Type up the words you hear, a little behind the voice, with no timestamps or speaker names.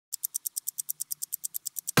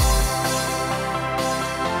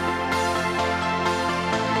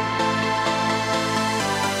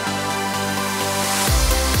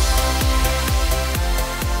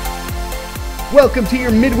Welcome to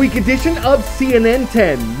your midweek edition of CNN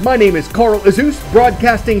 10. My name is Carl Azus,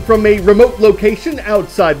 broadcasting from a remote location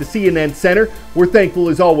outside the CNN Center. We're thankful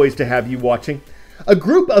as always to have you watching. A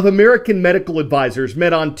group of American medical advisors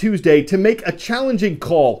met on Tuesday to make a challenging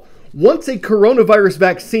call. Once a coronavirus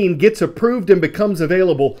vaccine gets approved and becomes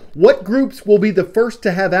available, what groups will be the first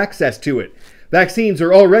to have access to it? Vaccines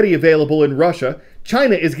are already available in Russia.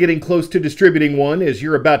 China is getting close to distributing one, as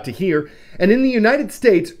you're about to hear. And in the United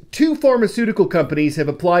States, 2 pharmaceutical companies have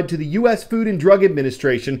applied to the U.S. Food and Drug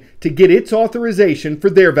Administration to get its authorization for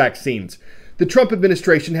their vaccines. The Trump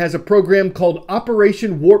administration has a program called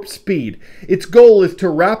Operation Warp Speed. Its goal is to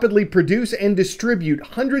rapidly produce and distribute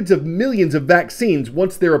hundreds of millions of vaccines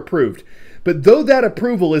once they're approved. But though that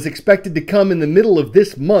approval is expected to come in the middle of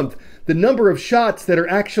this month, the number of shots that are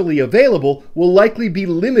actually available will likely be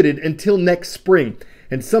limited until next spring.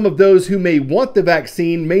 And some of those who may want the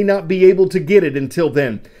vaccine may not be able to get it until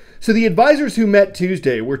then. So the advisors who met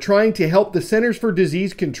Tuesday were trying to help the Centers for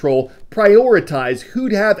Disease Control prioritize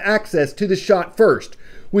who'd have access to the shot first.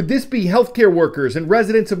 Would this be healthcare workers and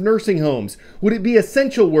residents of nursing homes? Would it be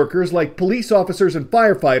essential workers like police officers and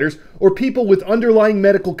firefighters, or people with underlying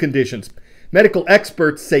medical conditions? Medical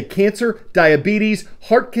experts say cancer, diabetes,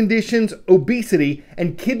 heart conditions, obesity,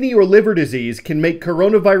 and kidney or liver disease can make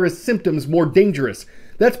coronavirus symptoms more dangerous.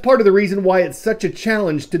 That's part of the reason why it's such a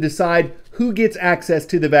challenge to decide who gets access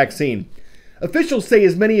to the vaccine. Officials say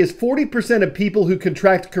as many as 40% of people who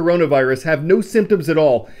contract coronavirus have no symptoms at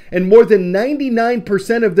all, and more than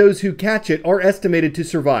 99% of those who catch it are estimated to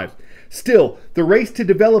survive. Still, the race to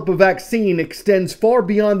develop a vaccine extends far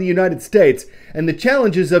beyond the United States, and the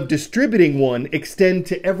challenges of distributing one extend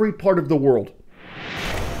to every part of the world.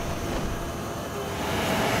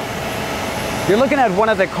 You're looking at one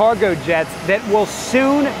of the cargo jets that will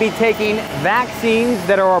soon be taking vaccines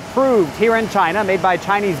that are approved here in China, made by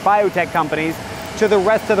Chinese biotech companies, to the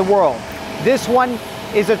rest of the world. This one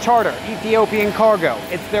is a charter, Ethiopian Cargo.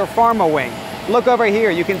 It's their pharma wing. Look over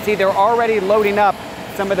here, you can see they're already loading up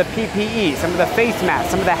some of the PPE, some of the face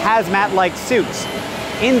masks, some of the hazmat-like suits.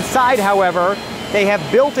 Inside, however, they have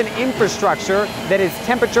built an infrastructure that is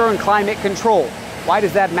temperature and climate controlled. Why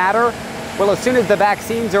does that matter? Well, as soon as the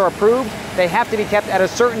vaccines are approved, they have to be kept at a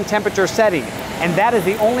certain temperature setting. And that is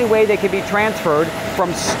the only way they can be transferred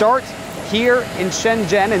from start here in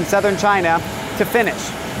Shenzhen in southern China to finish.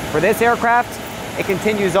 For this aircraft, it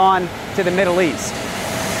continues on to the Middle East.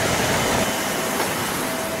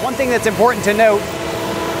 One thing that's important to note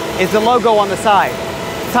is the logo on the side,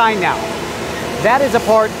 Cainiao. That is a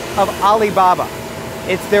part of Alibaba.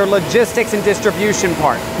 It's their logistics and distribution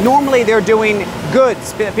part. Normally they're doing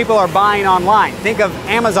goods that people are buying online. Think of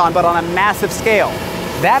Amazon, but on a massive scale.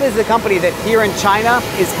 That is the company that here in China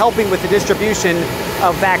is helping with the distribution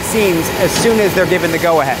of vaccines as soon as they're given the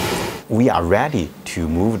go-ahead. We are ready to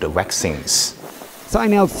move the vaccines.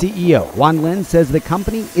 Cainiao's CEO, Wan Lin, says the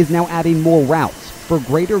company is now adding more routes for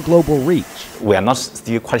greater global reach. We are not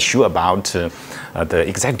still quite sure about the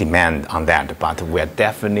exact demand on that, but we are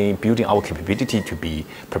definitely building our capability to be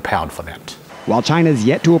prepared for that. While China is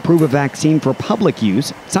yet to approve a vaccine for public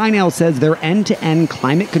use, Cainiao says their end-to-end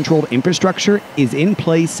climate-controlled infrastructure is in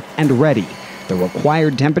place and ready. The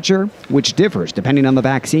required temperature, which differs depending on the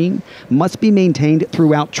vaccine, must be maintained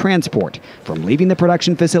throughout transport, from leaving the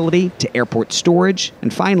production facility to airport storage,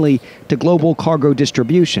 and finally, to global cargo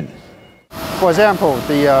distribution. For example,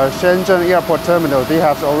 the Shenzhen Airport Terminal, they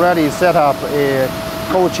have already set up a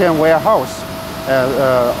cold chain warehouse,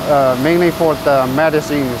 mainly for the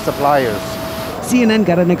medicine suppliers. CNN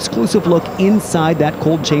got an exclusive look inside that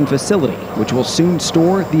cold chain facility, which will soon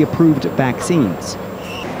store the approved vaccines.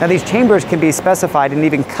 Now, these chambers can be specified and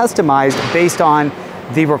even customized based on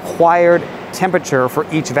the required temperature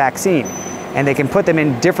for each vaccine. And they can put them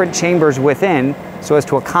in different chambers within so as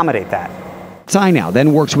to accommodate that. Cainiao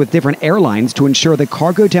then works with different airlines to ensure the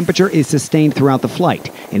cargo temperature is sustained throughout the flight.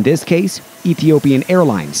 In this case, Ethiopian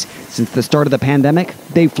Airlines. Since the start of the pandemic,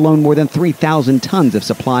 they've flown more than 3,000 tons of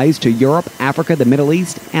supplies to Europe, Africa, the Middle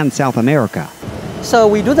East, and South America. So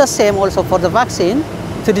we do the same also for the vaccine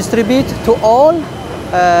to distribute to all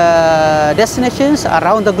destinations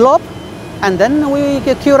around the globe, and then we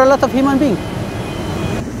cure a lot of human beings.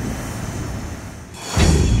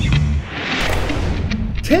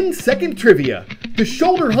 Ten-second trivia. The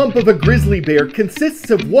shoulder hump of a grizzly bear consists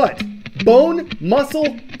of what? Bone,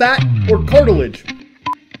 muscle, fat, or cartilage?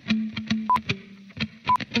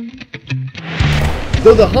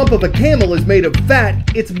 Though the hump of a camel is made of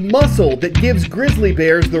fat, it's muscle that gives grizzly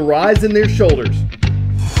bears the rise in their shoulders.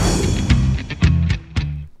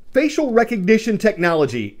 Facial recognition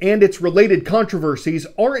technology and its related controversies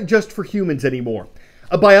aren't just for humans anymore.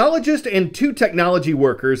 A biologist and 2 technology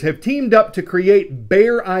workers have teamed up to create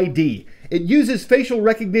Bear ID. It uses facial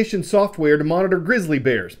recognition software to monitor grizzly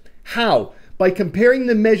bears. How? By comparing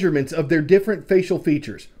the measurements of their different facial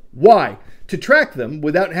features. Why? To track them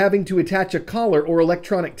without having to attach a collar or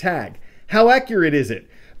electronic tag. How accurate is it?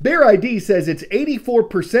 Bear ID says it's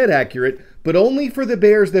 84% accurate, but only for the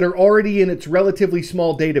bears that are already in its relatively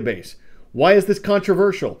small database. Why is this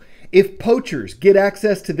controversial? If poachers get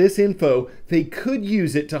access to this info, they could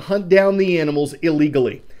use it to hunt down the animals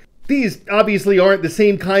illegally. These obviously aren't the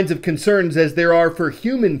same kinds of concerns as there are for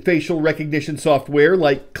human facial recognition software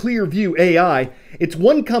like Clearview AI. It's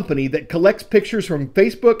one company that collects pictures from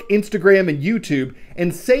Facebook, Instagram, and YouTube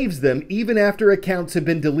and saves them even after accounts have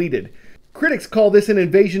been deleted. Critics call this an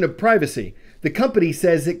invasion of privacy. The company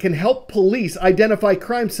says it can help police identify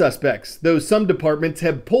crime suspects, though some departments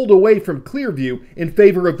have pulled away from Clearview in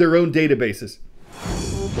favor of their own databases.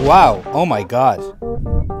 Wow, oh my god.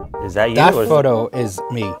 Is that you? That photo is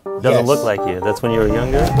me. Doesn't look like you. That's when you were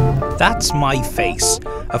younger? That's my face.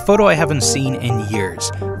 A photo I haven't seen in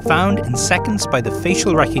years. Found in seconds by the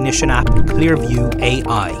facial recognition app Clearview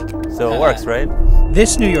AI. So it works, right?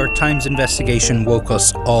 This New York Times investigation woke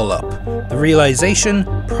us all up. The realization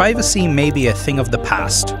privacy may be a thing of the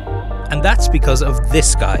past. And that's because of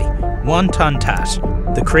this guy, Wonton Tat,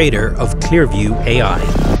 the creator of Clearview AI.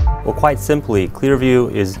 Well, quite simply,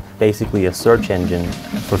 Clearview is basically a search engine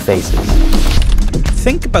for faces.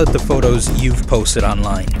 Think about the photos you've posted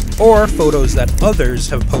online, or photos that others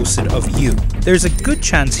have posted of you. There's a good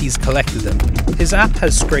chance he's collected them. His app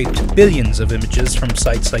has scraped billions of images from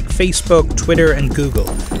sites like Facebook, Twitter, and Google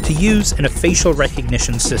to use in a facial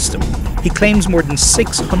recognition system. He claims more than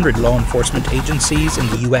 600 law enforcement agencies in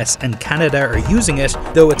the US and Canada are using it,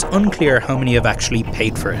 though it's unclear how many have actually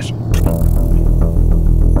paid for it.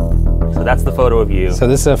 So that's the photo of you. So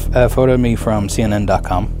this is a photo of me from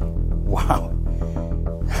CNN.com. Wow.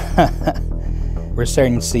 We're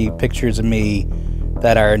starting to see pictures of me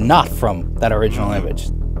that are not from that original image.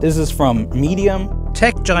 This is from Medium.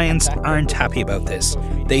 Tech giants aren't happy about this.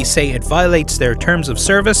 They say it violates their terms of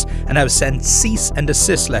service and have sent cease and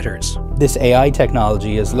desist letters. This AI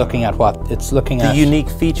technology is looking at what? It's looking at the unique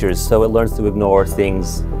features, so it learns to ignore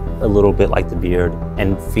things a little bit like the beard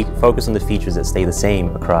and focus on the features that stay the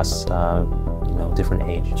same across different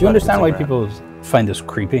age. Do you understand why people find this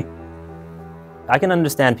creepy? I can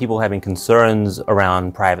understand people having concerns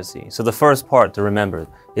around privacy. So the first part to remember,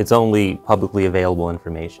 it's only publicly available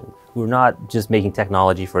information. We're not just making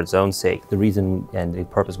technology for its own sake. The reason and the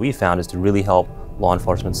purpose we found is to really help law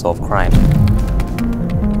enforcement solve crime.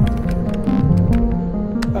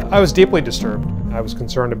 I was deeply disturbed. I was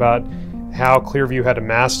concerned about how Clearview had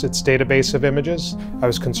amassed its database of images. I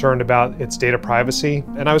was concerned about its data privacy,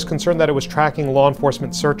 and I was concerned that it was tracking law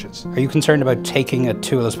enforcement searches. Are you concerned about taking a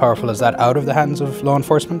tool as powerful as that out of the hands of law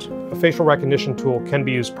enforcement? A facial recognition tool can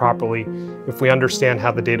be used properly if we understand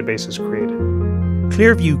how the database is created.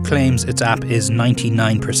 Clearview claims its app is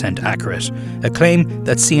 99% accurate, a claim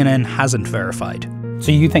that CNN hasn't verified.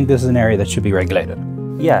 So you think this is an area that should be regulated?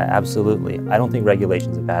 Yeah, absolutely. I don't think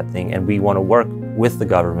regulation is a bad thing, and we want to work with the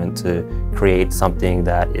government to create something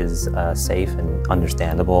that is safe and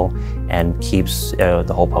understandable and keeps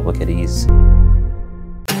the whole public at ease.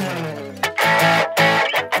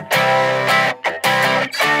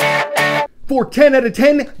 For 10 out of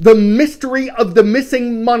 10, the mystery of the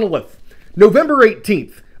missing monolith. November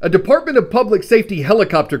 18th, a Department of Public Safety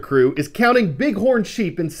helicopter crew is counting bighorn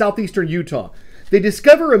sheep in southeastern Utah. They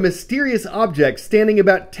discover a mysterious object standing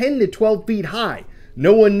about 10 to 12 feet high.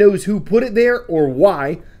 No one knows who put it there or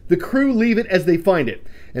why. The crew leave it as they find it.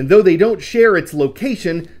 And though they don't share its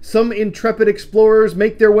location, some intrepid explorers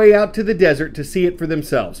make their way out to the desert to see it for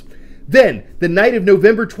themselves. Then, the night of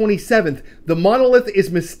November 27th, the monolith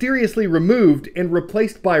is mysteriously removed and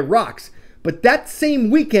replaced by rocks. But that same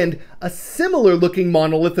weekend, a similar looking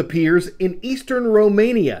monolith appears in eastern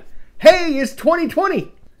Romania. Hey, it's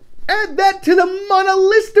 2020! Add that to the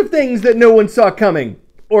monolist of things that no one saw coming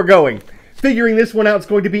or going. Figuring this one out is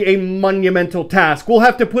going to be a monumental task. We'll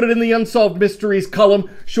have to put it in the Unsolved Mysteries column.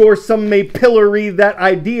 Sure, some may pillory that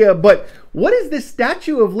idea, but what is this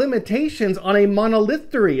statute of limitations on a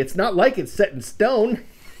monolith theory? It's not like it's set in stone.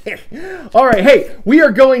 All right, hey, we are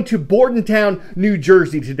going to Bordentown, New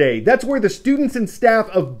Jersey today. That's where the students and staff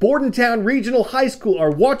of Bordentown Regional High School are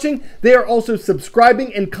watching. They are also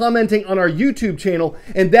subscribing and commenting on our YouTube channel,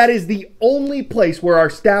 and that is the only place where our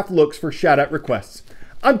staff looks for shout-out requests.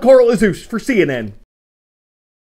 I'm Carl Azus for CNN.